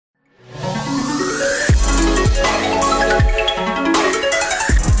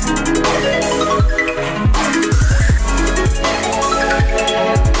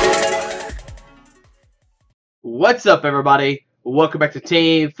What's up, everybody? Welcome back to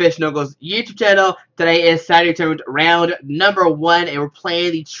Team Fish Knuckles YouTube channel. Today is Saturday Tournament round number 1, and we're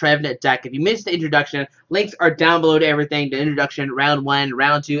playing the Trevenant deck. If you missed the introduction, links are down below to everything. The introduction, round 1,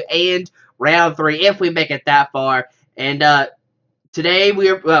 round 2, and round 3, if we make it that far. And today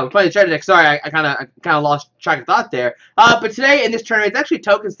we're playing the Trevenant deck. Sorry, I kind of lost track of thought there. But today in this tournament, it's actually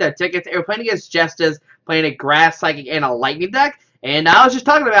tokens instead of tickets. And we're playing against Jestas, playing a Grass, Psychic, and a Lightning deck. And I was just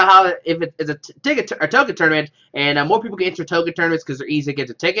talking about how if it's a token tournament, and more people can enter token tournaments because they're easy to get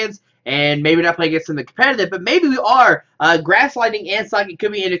the tickets, and maybe not playing against something competitive, but maybe we are. Grass, Lightning, and Psychic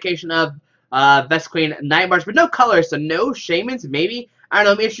could be an indication of Queen, Night March, but no colors, so no Shaymins, maybe. I don't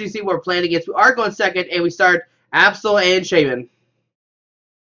know, I'm interested to see what we're playing against. We are going second, and we start Absol and Shaymin.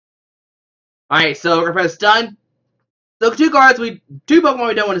 Alright, so we're going to press done. So two cards, two Pokemon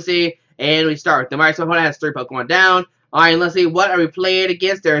we don't want to see, and we start with them. Alright, so my opponent has 3 Pokemon down. Alright, let's see, what are we playing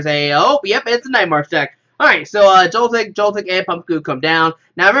against? There's a, yep, it's a Night March deck. Alright, so Joltik, and Pumpkin come down.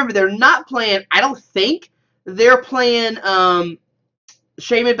 Now, remember, they're not playing, I don't think they're playing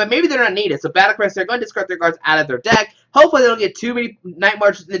Shaymin, but maybe they're not needed. So Battle Crest, they're going to discard 3 cards out of their deck. Hopefully, they don't get too many Night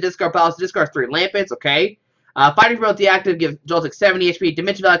Marches in the discard pile, so discard 3 Lampets, okay? Fighting for both deactive, give Joltik 70 HP,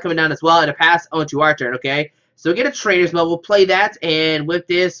 Dimension Valley coming down as well, and a pass onto our turn, okay? So we get a Trainers Mail, we'll play that, and with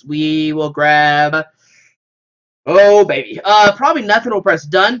this, we will grab... Oh, baby. Probably nothing. We'll press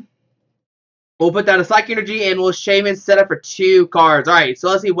done. We'll put down a Psychic Energy, and we'll Shaymin set up for 2 cards. Alright, so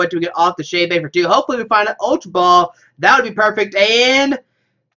let's see what do we get off the Shaymin for 2. Hopefully we find an Ultra Ball. That would be perfect. And...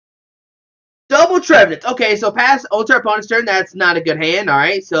 double Trevenant. Okay, so pass Ultra opponent's turn. That's not a good hand.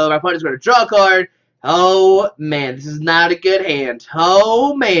 Alright, so my opponent's going to draw a card. Oh, man. This is not a good hand.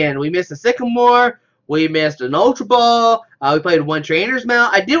 Oh, man. We missed a Sycamore. We missed an Ultra Ball. We played 1 Trainers Mail.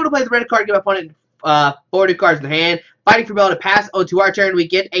 I did want to play the red card, give my opponent 4 new cards in the hand. Fighting for Bell to pass onto our turn. We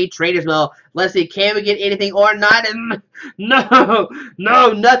get a Trainers Mail. Let's see, can we get anything or not? And no,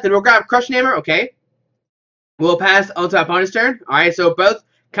 nothing. We'll grab Crushing Hammer. Okay. We'll pass onto our opponent's turn. Alright, so both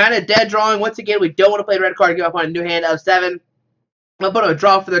kind of dead drawing. Once again, we don't want to play the red card. Give up on a new hand of 7. I'll put a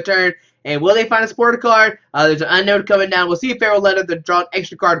draw for their turn. And will they find a supporter card? There's an unknown coming down. We'll see if Pharaoh let them draw an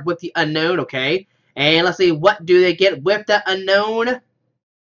extra card with the unknown. Okay. And let's see, what do they get with the unknown?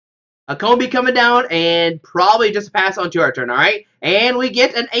 A Combi coming down, and probably just pass on to our turn, alright? And we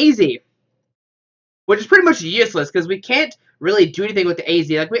get an AZ, which is pretty much useless, because we can't really do anything with the AZ.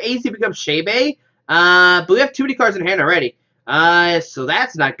 Like, AZ becomes Shaymin, but we have too many cards in hand already. So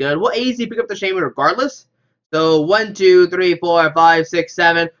that's not good. We'll AZ pick up the Shaymin regardless. So, 1, 2, 3, 4, 5, 6,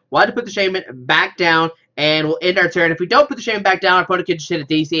 7. We'll have to put the Shaymin back down, and we'll end our turn. If we don't put the Shaymin back down, our opponent can just hit a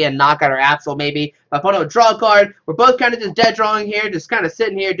DC and knock out our Absol, maybe. My opponent will draw a card. We're both kind of just dead drawing here, just kind of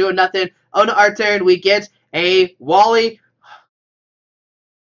sitting here doing nothing. On our turn, we get a Wally.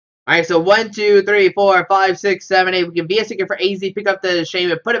 Alright, so 1, 2, 3, 4, 5, 6, 7, 8. We can VS Seeker for AZ, pick up the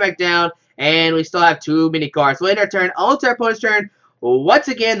Shaymin, put it back down, and we still have too many cards. We'll end our turn. On to our opponent's turn. Once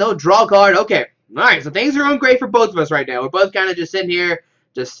again, they'll draw a card. Okay. Alright, so things are going great for both of us right now. We're both kind of just sitting here,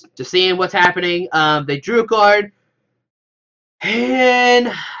 just seeing what's happening. They drew a card.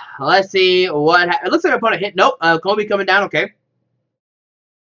 And let's see what it looks like our opponent hit. Nope, Combi coming down. Okay.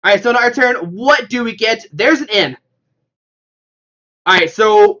 Alright, so on our turn, what do we get? There's an N. Alright,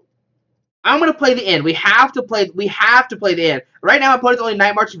 so I'm gonna play the N. We have to play the N. Right now my opponent's only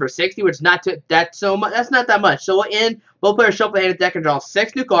Night Marching for 60, which is not so much. That's not that much. So we'll end. Both players shuffle the hand of the deck and draw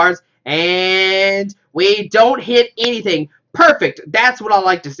 6 new cards. And we don't hit anything. Perfect. That's what I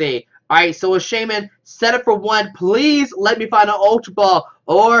like to see. Alright, so with Shaymin, set up for 1. Please let me find an Ultra Ball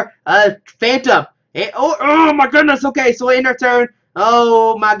or a Phantump. Oh my goodness. Okay, so we end our turn.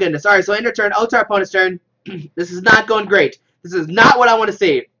 Oh my goodness. Alright, so end our turn. Ultra opponent's turn. This is not going great. This is not what I want to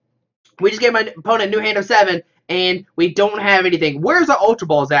see. We just gave my opponent a new hand of 7, and we don't have anything. Where's our Ultra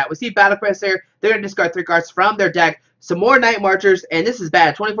Balls at? We see Battle Crest there. They're going to discard 3 cards from their deck. Some more Night Marchers, and this is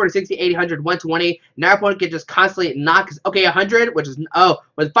bad. 20, 40, 60, 80, 100, 120. Now our opponent can just constantly knock. Okay, 100, which is,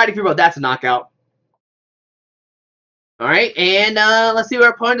 with Fighting for Both, that's a knockout. Alright, and let's see what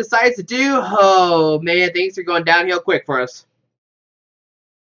our opponent decides to do. Oh, man, things are going downhill quick for us.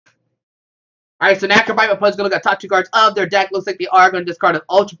 Alright, so now my opponent's going to look at top 2 cards of their deck. Looks like they are going to discard an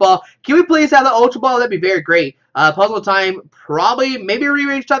Ultra Ball. Can we please have the Ultra Ball? That'd be very great. Puzzle time, probably, maybe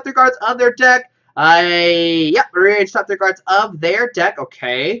rearrange top 3 cards of their deck. Yep, rearrange top 3 cards of their deck.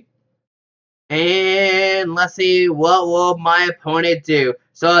 Okay. And let's see, what will my opponent do?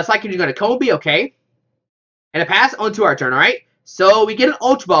 So it's like you're going to Combi, okay. And a pass onto our turn, alright? So we get an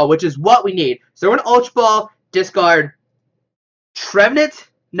Ultra Ball, which is what we need. So we're going to Ultra Ball, discard Trevenant?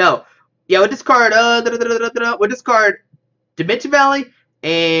 No. Yeah, we'll discard, we'll discard Dimension Valley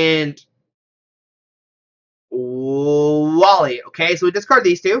and Wally. Okay, so we discard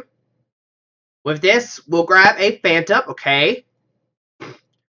these two. With this, we'll grab a Phantump. Okay.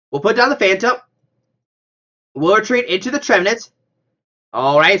 We'll put down the Phantump. We'll retreat into the Trevenant.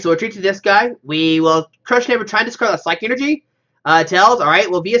 Alright, so we'll retreat to this guy. We will Crush Neighbor, try and discard the Psychic Energy. Tails, alright,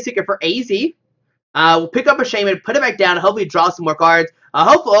 we'll be a Seeker for AZ. We'll pick up a Shaymin, put it back down, hopefully draw some more cards.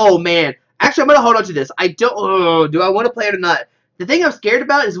 Hopefully, oh man. Actually, I'm going to hold on to this. I don't, do I want to play it or not? The thing I'm scared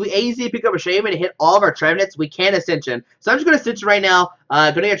about is we AZ pick up a Shaymin and hit all of our Trevenants. We can't Ascension. So I'm just going to Ascension right now.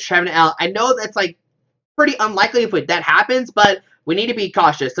 Going to get Trevenant out. I know that's like pretty unlikely if that happens, but we need to be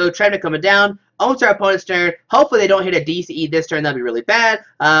cautious. So Trevenant coming down. Owns our opponent's turn. Hopefully they don't hit a DCE this turn. That'd be really bad.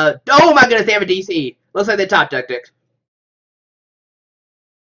 Oh my goodness, they have a DCE. Looks like they top decked it.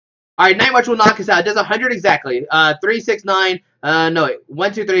 Alright, Night March will knock us out. It does 100 exactly. 3, 6, 9. No, wait.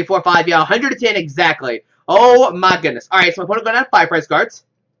 1, 2, 3, 4, 5. Yeah, 110 exactly. Oh my goodness. Alright, so my opponent going down 5 price cards.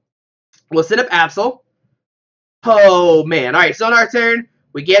 We'll set up Absol. Oh man. Alright, so on our turn,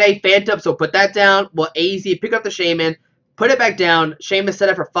 we get a Phantump, so put that down. We'll AZ, pick up the Shaymin. Put it back down. Shaymin set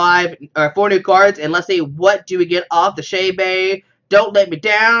up for 4 new cards. And let's see, what do we get off the Shaymin? Don't let me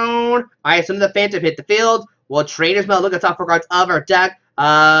down. Alright, so the Phantump hit the field. Well, Trainers Mail, look at the top 4 cards of our deck.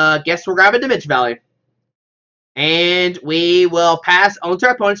 Guess we're grabbing Dimension Valley. And we will pass on to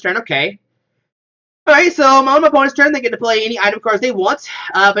our opponent's turn. Okay. Alright, so on my opponent's turn, they get to play any item cards they want.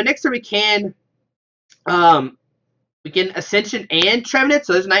 But next turn we can Ascension and Trevenant.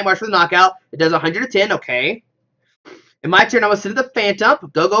 So there's a Night March for the knockout. It does 110. Okay. In my turn, I'm going to send the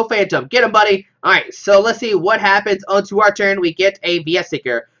Phantump. Go Phantump. Get him, buddy. Alright, so let's see what happens. Onto our turn, we get a VS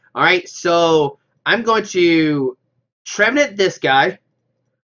Seeker. Alright, so I'm going to Trevenant this guy.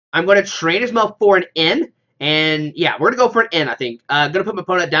 I'm going to Trainers Mail for an N. And yeah, we're going to go for an N, I think. Going to put my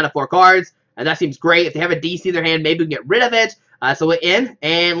opponent down to 4 cards. And that seems great. If they have a DC in their hand, maybe we can get rid of it. So we're in.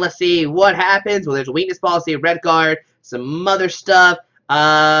 And let's see what happens. Well, there's a Weakness Policy, red card, some other stuff.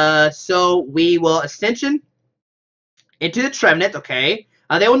 So we will Ascension into the Trevenant, okay.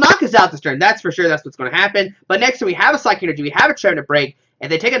 They will knock us out this turn. That's for sure. That's what's going to happen. But next turn, we have a Psychic Energy. We have a Trevenant break. If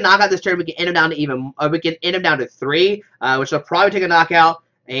they take a knockout this turn, we can end them down to 3, which will probably take a knockout.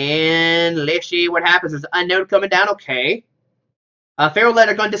 And let's see what happens. There's an Unknown coming down, okay. Feral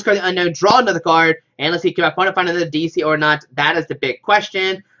Letter, going to discard the Unknown, draw another card. And let's see, can my opponent find another DC or not? That is the big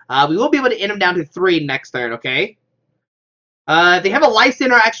question. We will be able to end them down to 3 next turn, okay. If they have a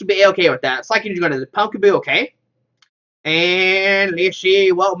Lysandre, I'll actually be okay with that. Psychic Energy going to the Phantump, okay. And let's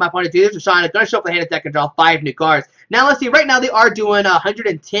see what my opponent do. There's a shot. I'm going to show up the hand attack and draw 5 new cards. Now, let's see. Right now, they are doing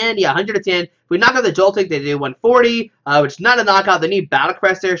 110. Yeah, 110. If we knock out the Jolting, they do 140, which is not a knockout. They need Battle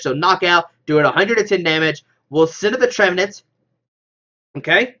Compressor, so knockout, doing 110 damage. We'll send up the Trevenant.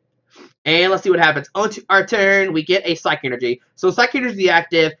 Okay. And let's see what happens. On to our turn, we get a Psychic Energy. So Psychic Energy is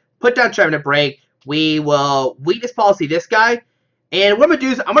active. Put down Trevenant break. We will Weakness Policy this guy. And what I'm going to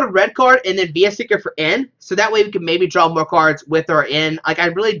do is I'm going to red card and then VS Seeker for N. So that way we can maybe draw more cards with our N. Like, I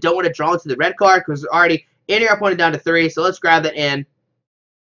really don't want to draw into the red card because we're already ending our opponent down to 3. So let's grab that N.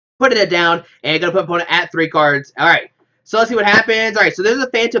 Put it down. And going to put opponent at 3 cards. Alright. So let's see what happens. Alright, so there's a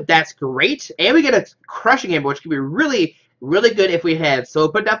Phantump. That's great. And we get a Crushing Hammer, which can be really, really good if we have. So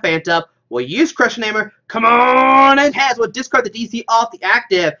we'll put down Phantump. We'll use Crushing Hammer. Come on! And has. We'll discard the DC off the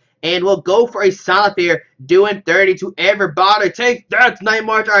active. And we'll go for a Silent Fear, doing 30 to everybody. Take that, Night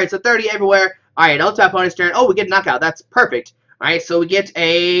March. Alright, so 30 everywhere. Alright, Ultra opponent's turn. Oh, we get a knockout. That's perfect. Alright, so we get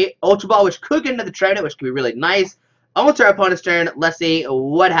a Ultra Ball, which could get another Trevenant, which could be really nice. Ultra opponent's turn. Let's see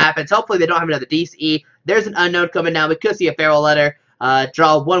what happens. Hopefully they don't have another DCE. There's an Unknown coming down. We could see a Feral Letter.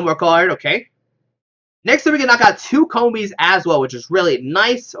 Draw 1 more card. Okay. Next time we can knock out 2 Combies as well, which is really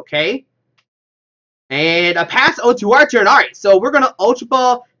nice. Okay. And a pass onto our turn. Alright, so we're going to Ultra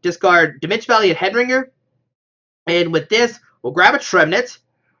Ball, discard Dimension Valley and Headringer. And with this, we'll grab a Trevenant.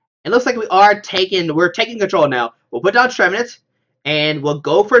 It looks like we're taking control now. We'll put down Trevenant, and we'll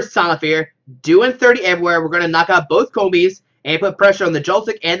go for Silent Fear, doing 30 everywhere. We're going to knock out both Combies, and put pressure on the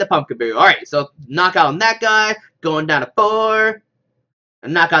Joltik and the Pumpkaboo. Alright, so knockout on that guy, going down to 4.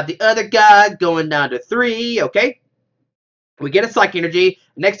 And knock out the other guy, going down to 3, okay? We get a Psychic Energy.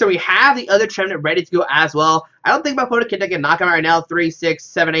 Next turn, we have the other Trevenant ready to go as well. I don't think my opponent can take a knockout right now. 3, 6,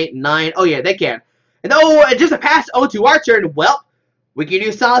 7, 8, 9. Oh, yeah, they can. And oh, just a pass onto our turn. Well, we can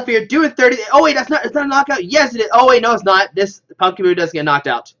use Silent Fear, doing 30. Oh, wait, it's not a knockout. Yes, it is. Oh, wait, no, it's not. This Pumpkin doesn't get knocked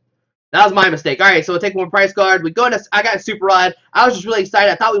out. That was my mistake. All right, so we'll take 1 price card. We go into, I got a Super Rod. I was just really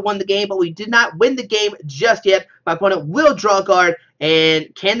excited. I thought we won the game, but we did not win the game just yet. My opponent will draw a card. And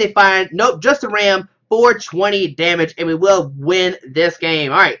can they find? Nope, just a Ram. 420 damage, and we will win this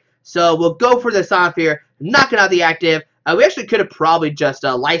game. Alright, so we'll go for the Silent Fear, knocking out the active. We actually could have probably just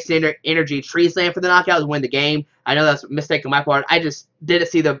Lysandre Energy Tree Slam for the knockout and win the game. I know that's a mistake on my part. I just didn't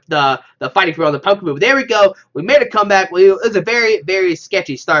see the fighting for all the Pokemon move. There we go. We made a comeback. It was a very, very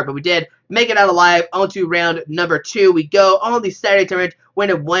sketchy start, but we did make it out alive. On to round number 2. We go on the Saturday tournament,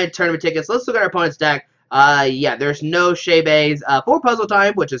 winning 1 tournament tickets. Let's look at our opponent's deck. Yeah, there's no Shaybays. 4 Puzzle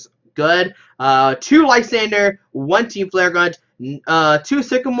Time, which is good. 2 Lysandre, 1 Team Flare Grunt, 2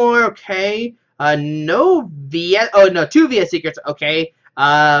 Sycamore, okay. No VS, oh no, 2 VS Secrets, okay.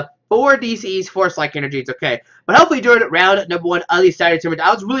 4 DCs, 4 Psychic Energies, okay. But hopefully during round number 1 of the Saturday tournament,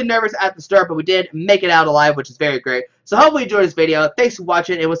 I was really nervous at the start, but we did make it out alive, which is very great. So hopefully you enjoyed this video. Thanks for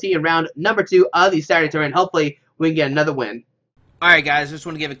watching, and we'll see you in round number 2 of the Saturday tournament. Hopefully we can get another win. Alright guys, just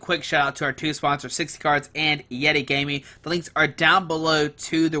want to give a quick shout out to our 2 sponsors, 60 Cards and Yeti Gaming. The links are down below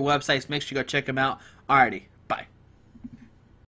to their websites. Make sure you go check them out. Alrighty.